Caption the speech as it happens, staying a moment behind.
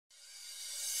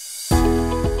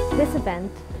This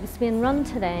event is being run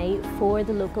today for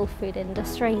the local food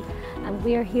industry, and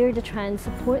we are here to try and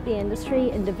support the industry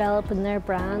in developing their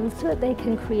brands so that they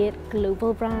can create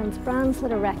global brands, brands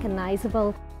that are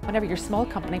recognisable. Whenever you're a small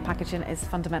company, packaging is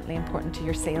fundamentally important to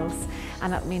your sales,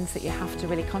 and that means that you have to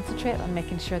really concentrate on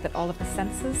making sure that all of the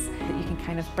senses that you can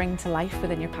kind of bring to life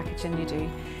within your packaging you do.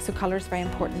 So colour is very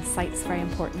important, sight's very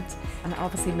important, and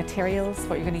obviously materials,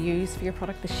 what you're going to use for your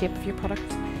product, the shape of your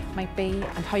product might be,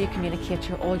 and how you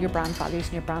communicate all your brand values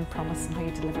and your brand promise and how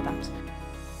you deliver that.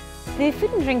 The food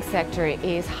and drink sector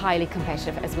is highly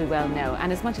competitive, as we well know,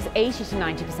 and as much as 80 to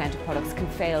 90% of products can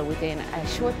fail within a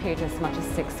short period as much as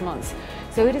 6 months.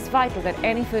 So it is vital that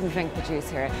any food and drink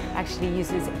producer actually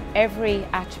uses every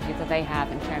attribute that they have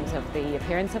in terms of the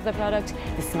appearance of the product,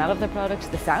 the smell of the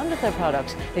product, the sound of the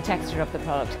product, the texture of the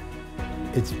product.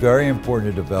 It's very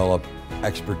important to develop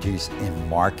expertise in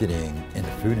marketing in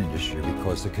the food industry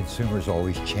because the consumer is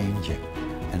always changing,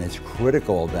 and it's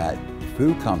critical that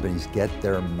food companies get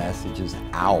their messages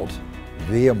out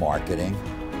via marketing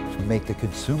to make the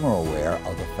consumer aware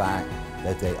of the fact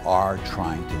that they are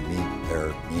trying to meet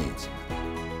their needs.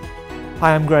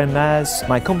 Hi, I'm Graham Nares.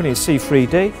 My company is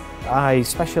C3D. I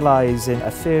specialise in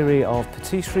a theory of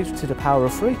patisserie to the power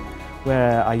of three,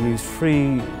 where I use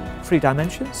three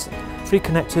dimensions, three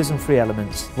connectors and three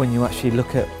elements. When you actually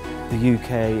look at the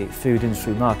UK food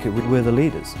industry market, we're the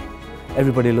leaders.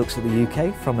 Everybody looks at the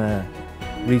UK from a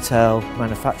retail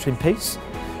manufacturing piece,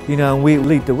 and we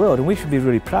lead the world, and we should be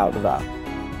really proud of that.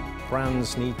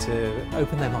 Brands need to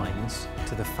open their minds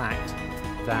to the fact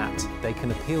that they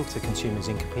can appeal to consumers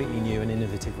in completely new and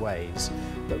innovative ways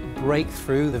that break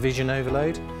through the vision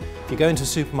overload. If you go into a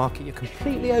supermarket, you're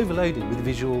completely overloaded with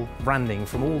visual branding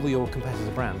from all your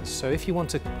competitor brands. So if you want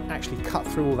to actually cut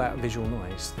through all that visual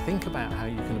noise, think about how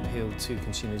you can appeal to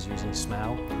consumers using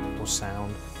smell or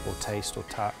sound or taste or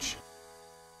touch.